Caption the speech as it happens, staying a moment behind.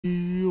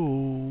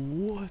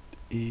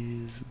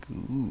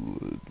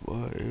good,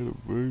 my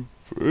anime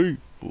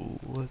faithful?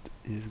 What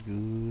is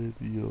good,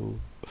 yo?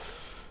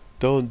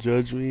 Don't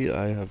judge me,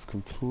 I have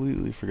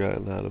completely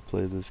forgotten how to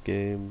play this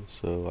game,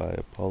 so I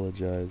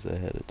apologize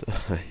ahead of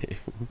time.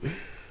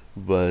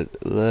 But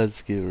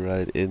let's get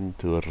right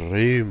into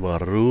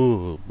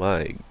Rimuru.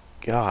 My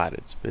god,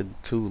 it's been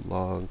too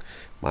long,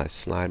 my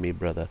slimy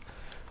brother.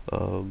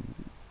 Um,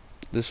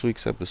 this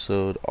week's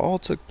episode all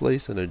took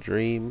place in a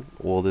dream.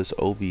 Well, this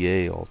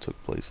OVA all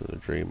took place in a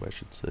dream, I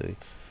should say.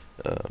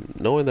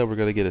 Knowing that we're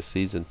going to get a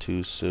season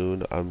 2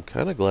 soon, I'm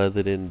kind of glad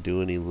they didn't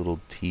do any little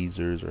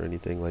teasers or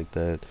anything like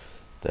that.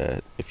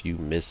 That if you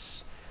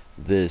miss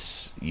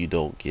this, you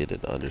don't get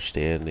an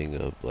understanding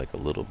of like a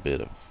little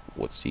bit of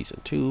what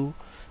season 2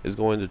 is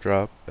going to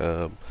drop.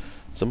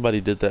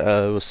 Somebody did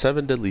that. It was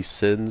Seven Deadly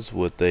Sins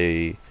with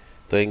a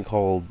thing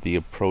called the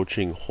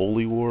Approaching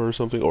Holy War or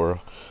something,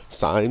 or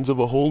Signs of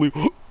a Holy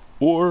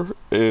War,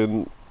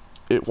 and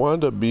it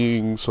wound up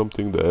being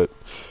something that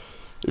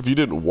if you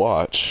didn't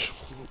watch,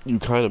 you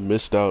kind of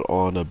missed out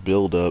on a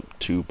build up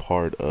to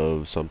part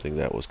of something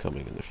that was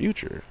coming in the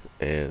future.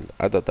 And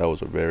I thought that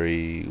was a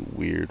very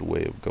weird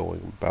way of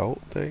going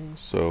about things.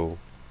 So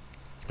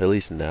at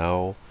least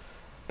now,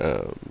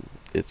 um,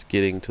 it's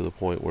getting to the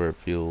point where it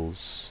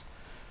feels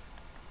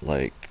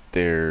like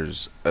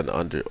there's an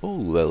under.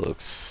 Oh, that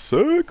looks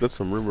sick. That's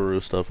some Rimuru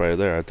stuff right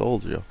there. I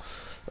told you.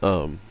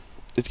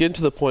 It's getting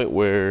to the point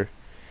where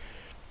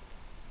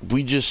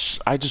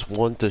I just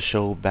want the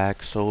show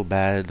back so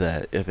bad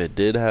that if it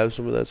did have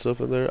some of that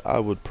stuff in there, I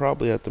would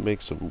probably have to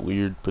make some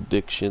weird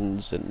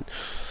predictions and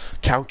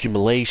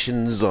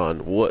calculations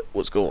on what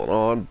was going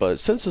on. But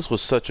since this was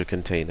such a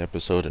contained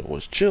episode and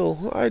was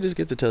chill, I just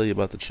get to tell you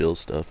about the chill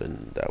stuff,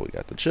 and that we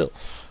got the chill.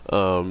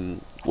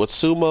 With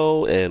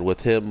Sumo and with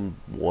him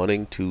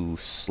wanting to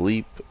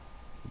sleep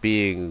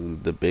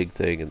being the big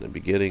thing in the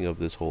beginning of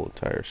this whole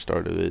entire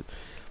start of it,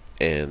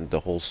 and the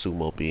whole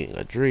Sumo being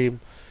a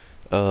dream.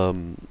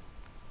 Um,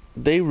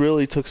 they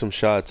really took some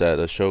shots at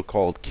a show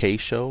called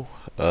K-Show.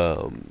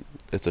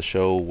 It's a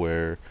show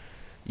where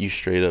you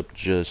straight up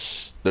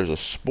just, there's a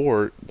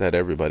sport that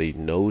everybody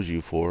knows you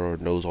for, or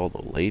knows all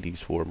the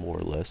ladies for, more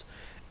or less.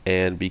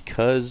 And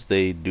because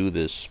they do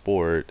this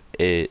sport,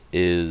 it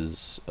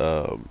is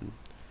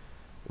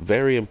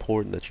very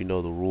important that you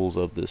know the rules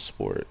of this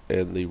sport.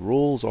 And the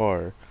rules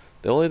are,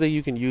 the only thing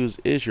you can use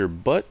is your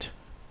butt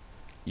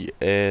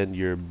and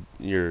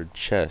your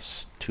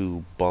chest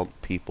to bump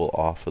people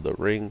off of the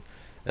ring,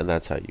 and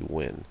that's how you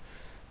win.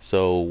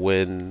 So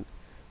when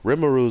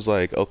Rimuru's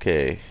like,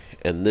 okay,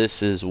 and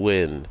this is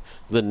when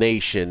the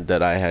nation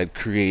that I had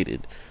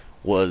created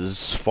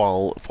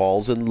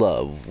falls in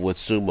love with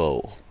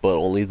sumo, but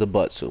only the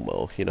butt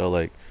sumo. You know,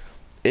 like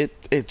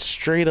it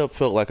straight up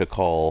felt like a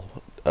call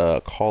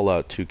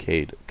out to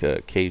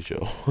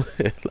Keijo,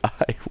 and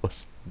I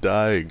was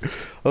dying.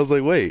 I was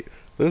like, wait,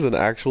 there's an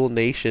actual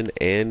nation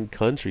and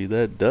country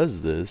that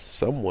does this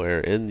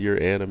somewhere in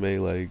your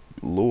anime like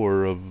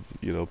lore of,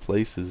 you know,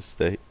 places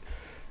that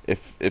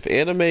if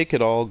anime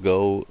could all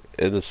go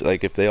in this,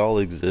 like if they all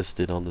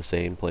existed on the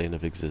same plane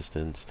of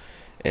existence,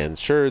 and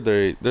sure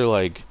they're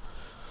like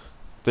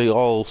they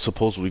all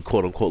supposedly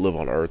quote unquote live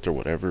on Earth or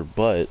whatever,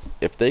 but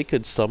if they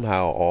could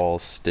somehow all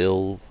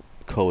still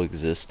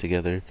coexist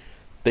together,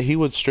 that he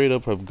would straight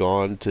up have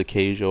gone to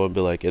Keijo and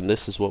be like, and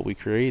this is what we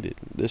created.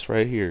 This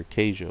right here,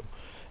 Keijo.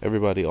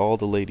 Everybody, all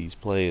the ladies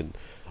playing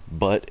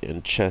butt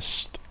and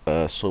chest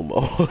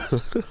sumo.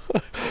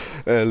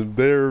 And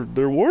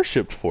they're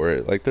worshipped for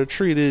it. Like they're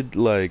treated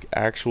like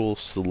actual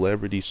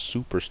celebrity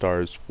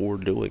superstars for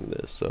doing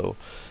this. So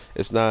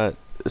it's not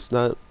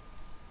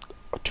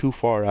too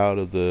far out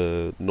of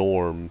the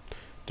norm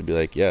to be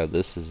like, yeah,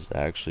 this is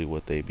actually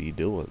what they be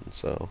doing.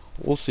 So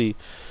we'll see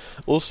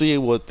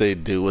what they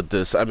do with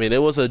this. I mean,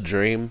 it was a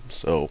dream,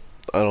 so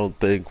I don't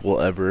think we'll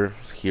ever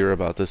hear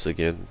about this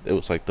again. It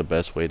was like the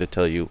best way to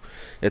tell you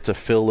it's a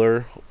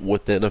filler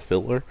within a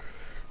filler.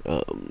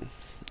 um,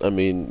 I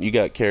mean, you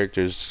got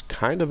characters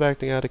kind of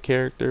acting out of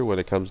character when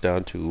it comes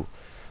down to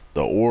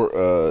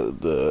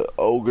the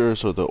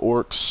ogres or the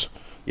orcs.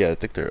 Yeah, I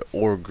think they're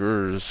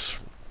ogres,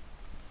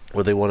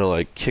 where they want to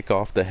like kick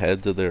off the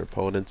heads of their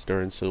opponents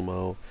during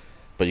sumo.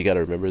 But you got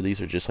to remember,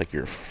 these are just like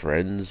your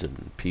friends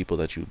and people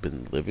that you've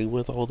been living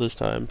with all this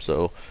time.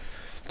 So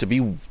to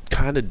be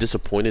kind of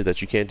disappointed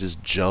that you can't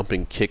just jump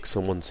and kick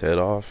someone's head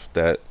off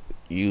that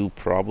you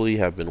probably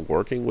have been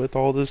working with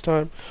all this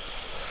time,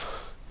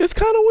 it's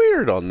kind of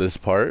weird on this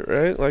part,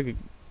 right? Like,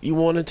 you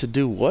wanted to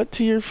do what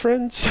to your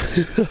friends?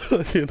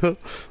 You know,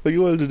 like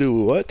you wanted to do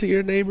what to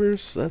your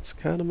neighbors? That's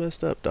kind of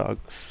messed up, dog.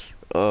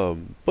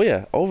 But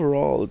yeah,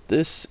 overall,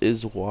 this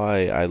is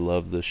why I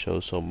love the show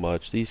so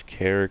much. These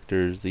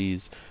characters,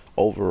 these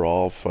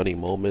overall funny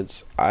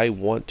moments. I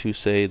want to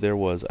say there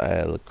was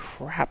a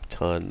crap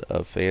ton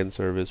of fan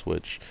service,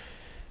 which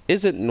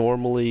isn't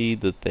normally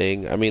the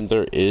thing. I mean,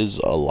 there is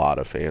a lot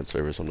of fan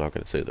service. I'm not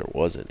going to say there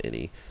wasn't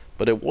any,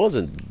 but it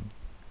wasn't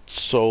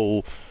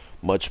so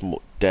much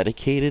more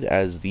dedicated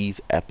as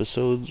these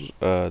episodes,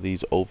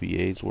 these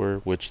OVAs were,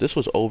 which this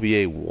was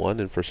OVA 1,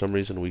 and for some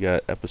reason we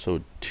got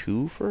episode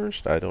 2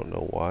 first. I don't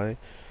know why.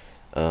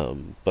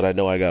 But I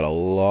know I got a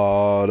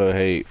lot of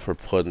hate for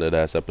putting it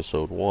as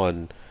episode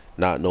 1,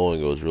 not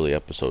knowing it was really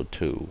episode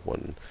 2,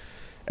 when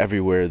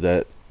everywhere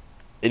that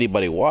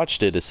anybody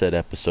watched it, it said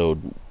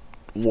episode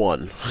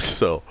 1.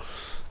 So,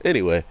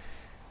 anyway,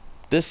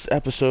 this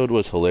episode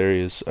was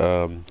hilarious.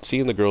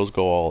 Seeing the girls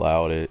go all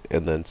out it,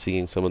 and then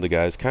seeing some of the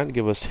guys kind of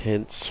give us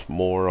hints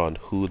more on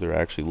who they're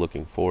actually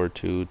looking forward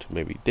to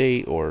maybe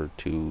date or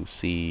to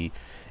see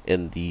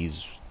in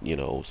these, you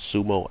know,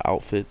 sumo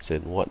outfits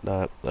and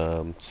whatnot.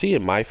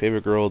 Seeing my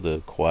favorite girl,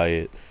 the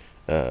quiet,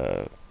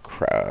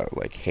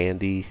 like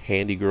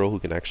handy girl who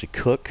can actually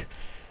cook.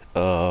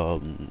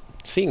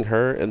 Seeing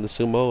her in the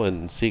sumo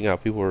and seeing how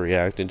people were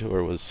reacting to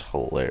her was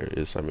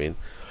hilarious. I mean,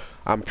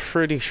 I'm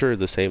pretty sure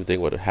the same thing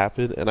would have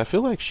happened, and I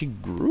feel like she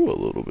grew a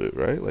little bit,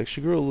 right? Like,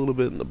 she grew a little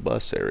bit in the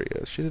bus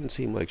area. She didn't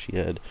seem like she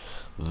had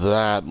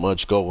that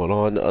much going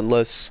on,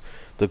 unless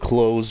the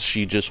clothes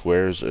she just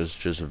wears is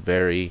just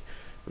very,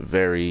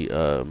 very,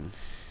 I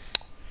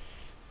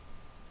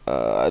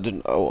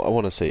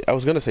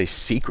was gonna say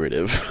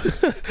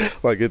secretive.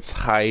 Like, it's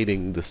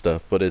hiding the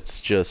stuff, but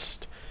it's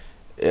just,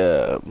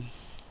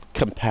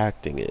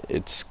 compacting it.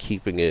 It's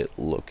keeping it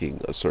looking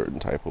a certain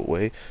type of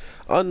way.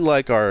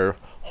 Unlike our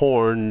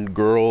horn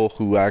girl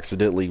who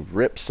accidentally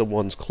ripped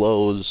someone's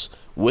clothes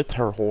with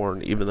her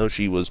horn, even though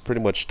she was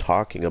pretty much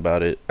talking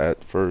about it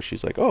at first.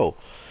 She's like, oh,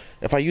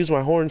 if I use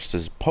my horns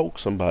to poke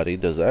somebody,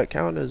 does that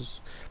count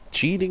as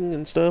cheating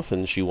and stuff?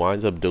 And she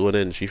winds up doing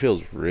it, and she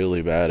feels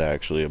really bad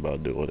actually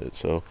about doing it.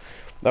 So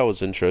that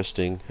was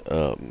interesting.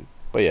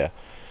 But yeah,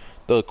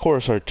 of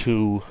course our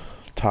two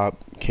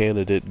top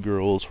candidate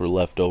girls were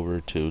left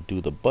over to do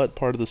the butt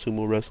part of the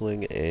sumo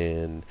wrestling,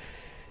 and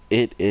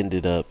it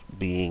ended up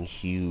being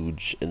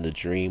huge in the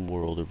dream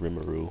world of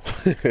Rimuru.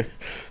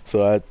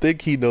 So I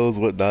think he knows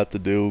what not to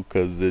do,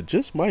 because it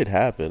just might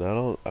happen. I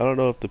don't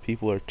know if the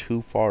people are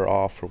too far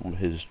off from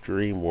his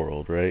dream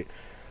world, right?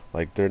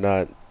 Like, they're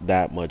not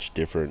that much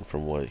different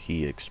from what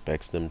he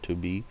expects them to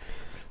be.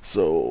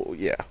 So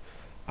yeah,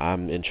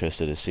 I'm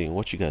interested in seeing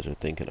what you guys are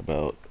thinking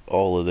about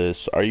all of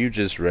this. Are you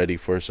just ready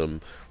for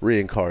some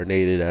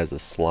Reincarnated as a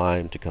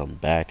Slime to come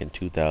back in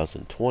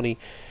 2020?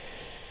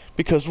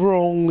 Because we're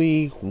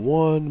only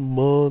 1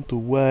 month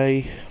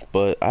away,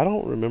 but I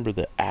don't remember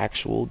the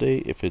actual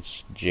date, if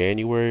it's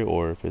January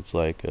or if it's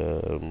like,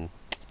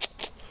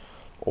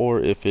 or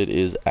if it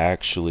is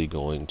actually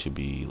going to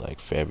be like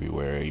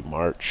February,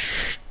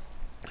 March,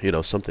 you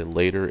know, something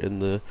later in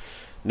the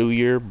new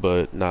year,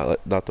 but not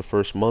the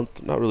first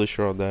month. Not really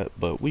sure on that,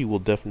 but we will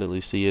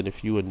definitely see it.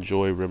 If you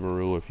enjoy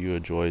Rimuru, if you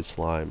enjoy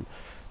slime,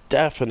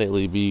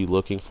 definitely be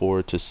looking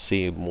forward to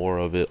seeing more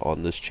of it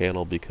on this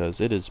channel, because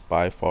it is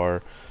by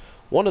far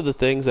one of the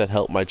things that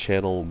helped my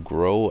channel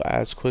grow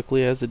as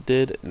quickly as it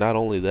did. Not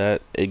only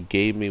that, it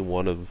gave me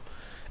one of,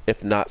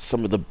 if not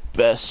some of the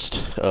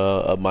best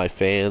of my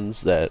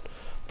fans that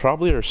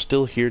probably are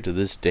still here to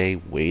this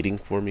day waiting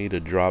for me to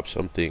drop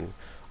something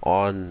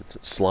on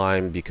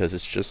slime, because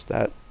it's just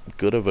that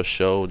good of a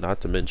show.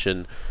 Not to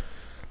mention,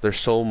 there's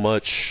so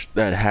much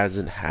that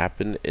hasn't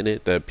happened in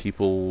it that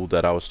people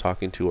that I was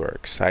talking to are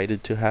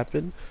excited to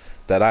happen,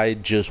 that I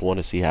just want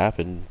to see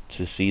happen,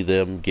 to see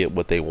them get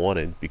what they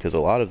wanted, because a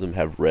lot of them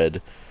have read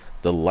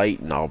the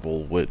light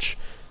novel, which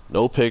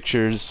no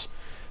pictures,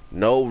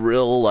 no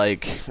real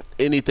like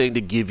anything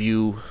to give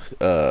you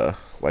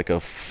like a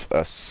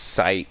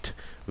sight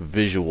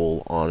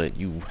visual on it.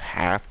 You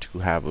have to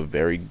have a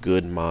very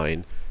good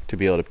mind to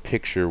be able to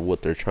picture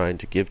what they're trying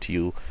to give to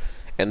you,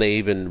 and they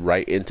even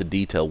write into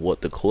detail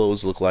what the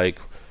clothes look like,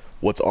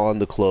 what's on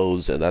the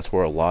clothes, and that's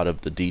where a lot of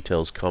the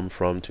details come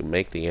from to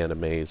make the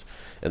animes.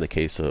 In the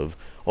case of,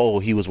 oh,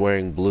 he was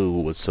wearing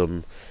blue with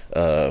some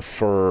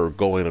fur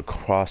going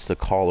across the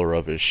collar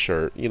of his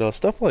shirt, you know,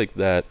 stuff like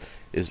that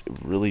is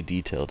really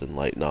detailed in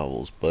light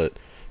novels. But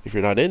if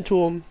you're not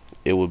into them,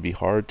 it would be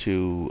hard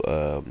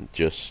to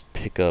just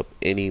pick up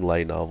any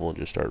light novel and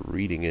just start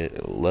reading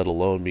it, let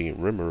alone being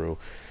Rimuru.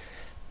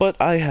 But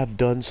I have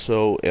done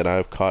so, and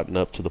I've gotten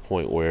up to the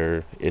point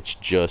where it's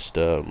just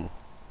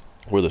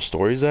where the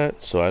story's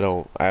at,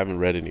 so I haven't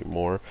read any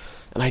more,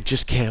 and I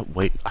just can't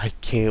wait. I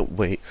can't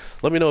wait.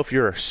 Let me know if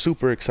you're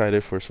super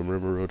excited for some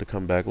Rimuru to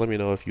come back. Let me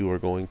know if you are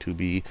going to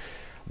be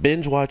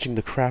binge watching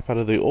the crap out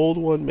of the old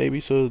one, maybe,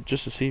 so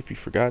just to see if you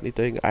forgot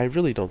anything. I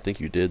really don't think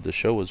you did. The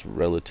show was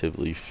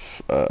relatively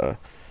not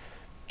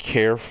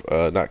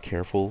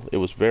careful. It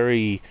was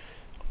very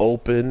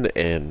open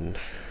and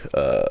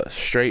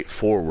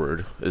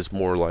straightforward is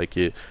more like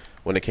it,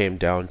 when it came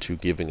down to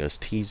giving us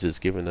teases,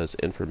 giving us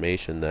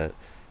information that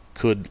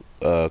could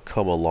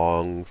come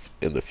along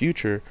in the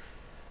future,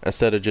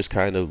 instead of just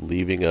kind of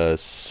leaving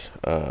us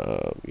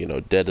you know,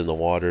 dead in the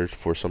water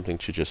for something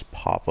to just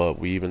pop up.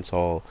 We even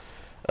saw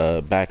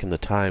back in the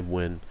time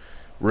when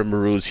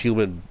Rimuru's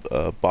human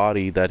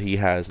body that he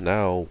has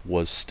now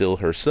was still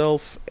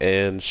herself,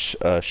 and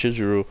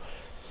Shizuru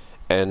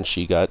and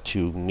she got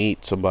to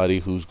meet somebody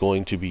who's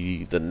going to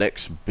be the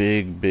next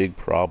big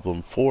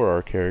problem for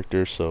our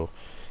character. So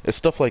it's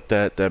stuff like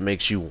that that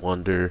makes you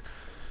wonder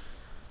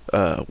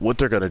what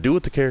they're gonna do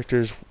with the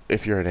characters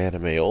if you're an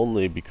anime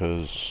only,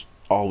 because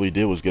all we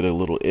did was get a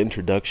little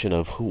introduction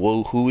of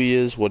who he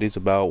is, what he's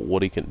about,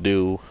 what he can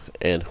do,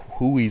 and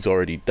who he's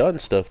already done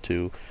stuff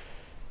to,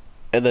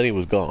 and then he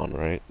was gone,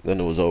 right? Then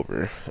it was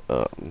over.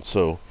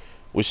 So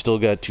we still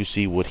got to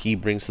see what he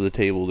brings to the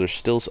table. There's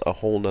still a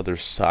whole nother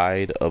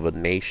side of a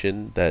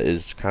nation that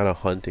is kind of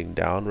hunting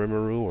down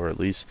Rimuru, or at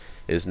least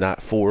is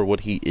not for what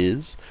he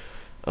is.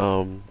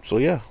 So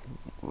yeah,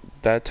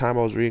 that time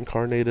I was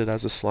reincarnated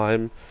as a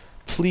slime.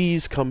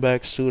 Please come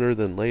back sooner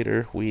than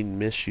later. We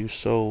miss you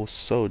so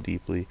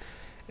deeply.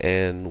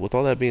 And with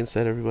all that being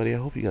said, everybody, I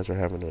hope you guys are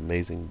having an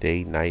amazing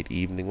day, night,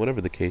 evening, whatever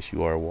the case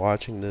you are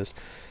watching this.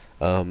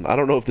 I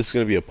don't know if this is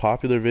going to be a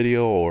popular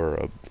video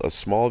or a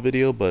small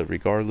video, but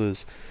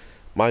regardless,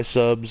 my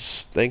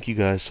subs, thank you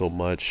guys so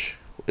much.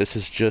 This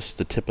is just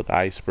the tip of the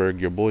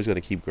iceberg. Your boy's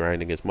going to keep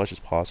grinding as much as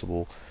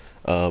possible.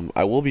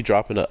 I will be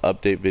dropping an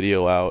update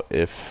video out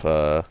if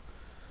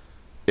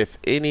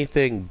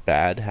anything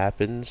bad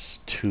happens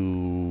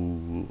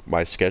to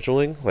my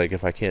scheduling, like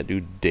if I can't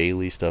do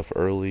daily stuff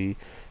early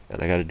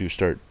and I got to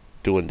start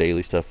doing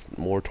daily stuff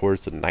more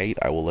towards the night,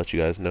 I will let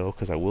you guys know,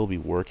 because I will be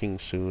working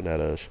soon at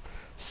a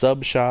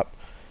sub shop,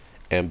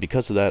 and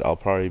because of that I'll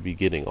probably be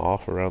getting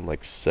off around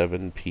like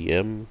 7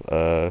 p.m.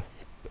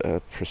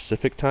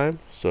 Pacific time.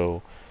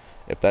 So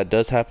if that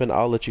does happen,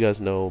 I'll let you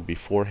guys know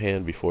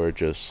beforehand, before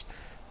just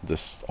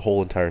this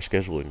whole entire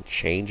scheduling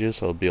changes.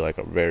 So it'll be like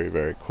a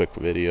very quick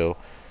video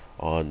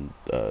on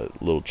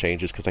little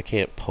changes, because I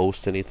can't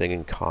post anything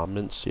in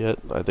comments yet.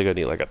 I think I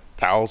need like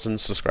 1,000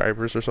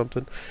 subscribers or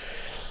something.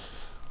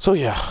 So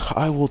yeah,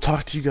 I will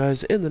talk to you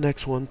guys in the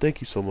next one.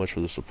 Thank you so much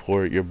for the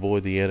support. Your boy,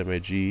 the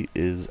Anime G,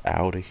 is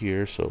out of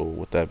here. So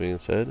with that being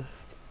said,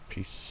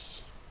 peace.